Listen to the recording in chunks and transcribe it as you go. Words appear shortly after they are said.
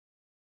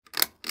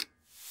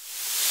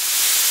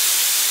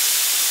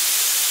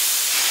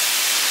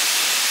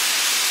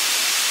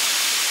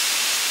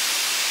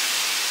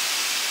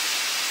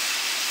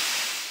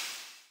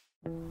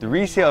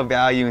resale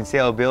value and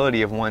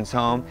saleability of one's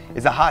home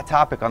is a hot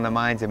topic on the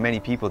minds of many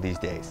people these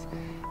days.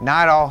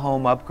 Not all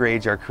home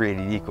upgrades are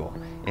created equal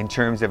in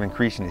terms of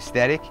increasing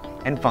aesthetic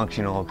and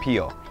functional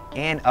appeal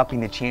and upping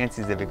the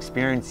chances of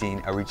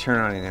experiencing a return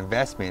on an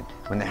investment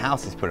when the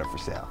house is put up for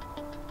sale.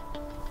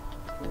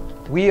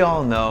 We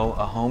all know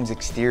a home's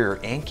exterior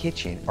and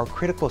kitchen are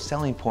critical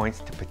selling points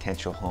to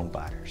potential home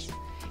buyers.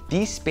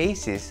 These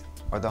spaces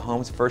are the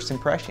home's first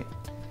impression.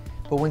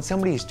 But when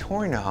somebody is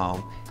touring a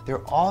home,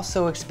 they're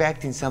also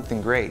expecting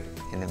something great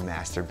in the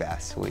master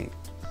bath suite.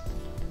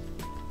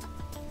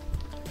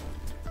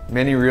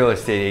 Many real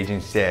estate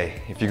agents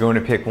say if you're going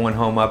to pick one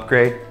home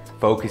upgrade,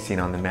 focusing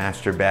on the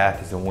master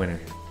bath is a winner.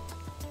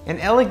 An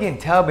elegant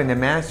tub in the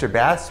master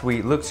bath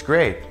suite looks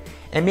great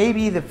and may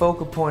be the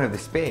focal point of the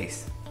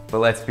space. But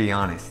let's be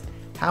honest,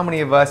 how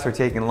many of us are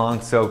taking long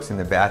soaks in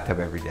the bathtub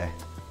every day?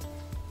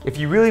 If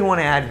you really want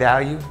to add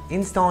value,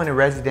 installing a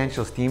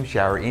residential steam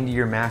shower into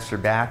your master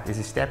bath is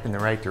a step in the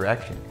right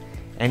direction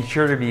and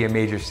sure to be a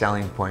major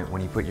selling point when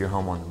you put your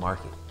home on the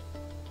market.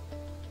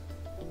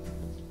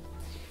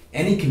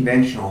 Any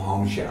conventional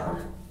home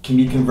shower can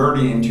be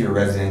converted into a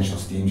residential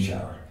steam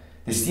shower.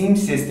 The steam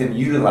system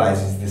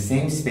utilizes the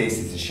same space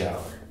as a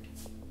shower.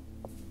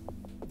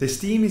 The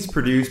steam is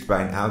produced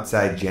by an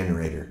outside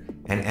generator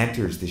and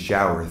enters the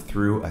shower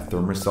through a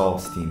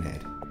ThermaSol steam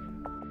head.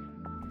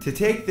 To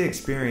take the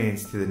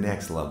experience to the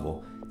next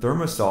level,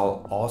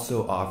 ThermaSol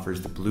also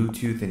offers the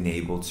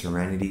Bluetooth-enabled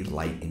Serenity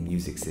light and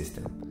music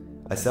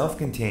system, a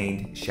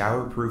self-contained,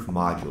 shower-proof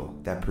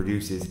module that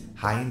produces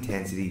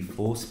high-intensity,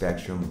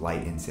 full-spectrum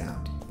light and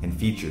sound, and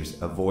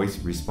features a voice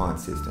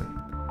response system.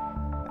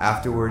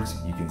 Afterwards,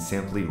 you can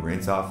simply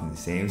rinse off in the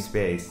same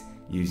space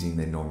using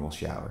the normal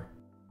shower.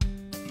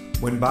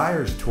 When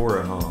buyers tour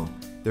a home,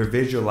 they're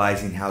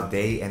visualizing how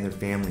they and their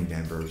family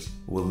members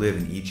will live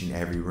in each and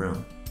every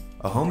room.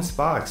 A home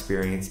spa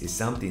experience is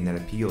something that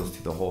appeals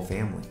to the whole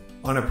family.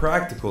 On a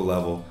practical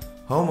level,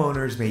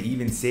 homeowners may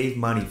even save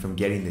money from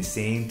getting the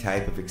same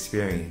type of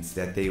experience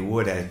that they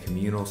would at a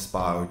communal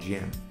spa or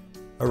gym.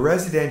 A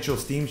residential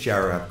steam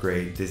shower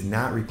upgrade does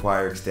not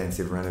require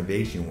extensive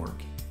renovation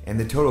work, and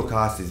the total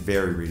cost is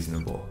very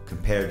reasonable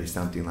compared to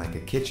something like a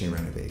kitchen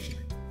renovation.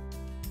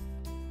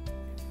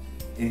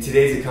 In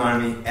today's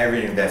economy,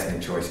 every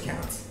investment choice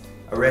counts.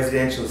 A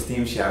residential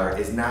steam shower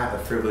is not a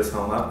frivolous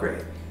home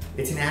upgrade.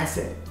 It's an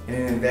asset and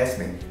an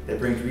investment that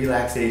brings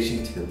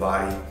relaxation to the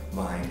body,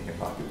 mind, and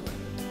pocketbook.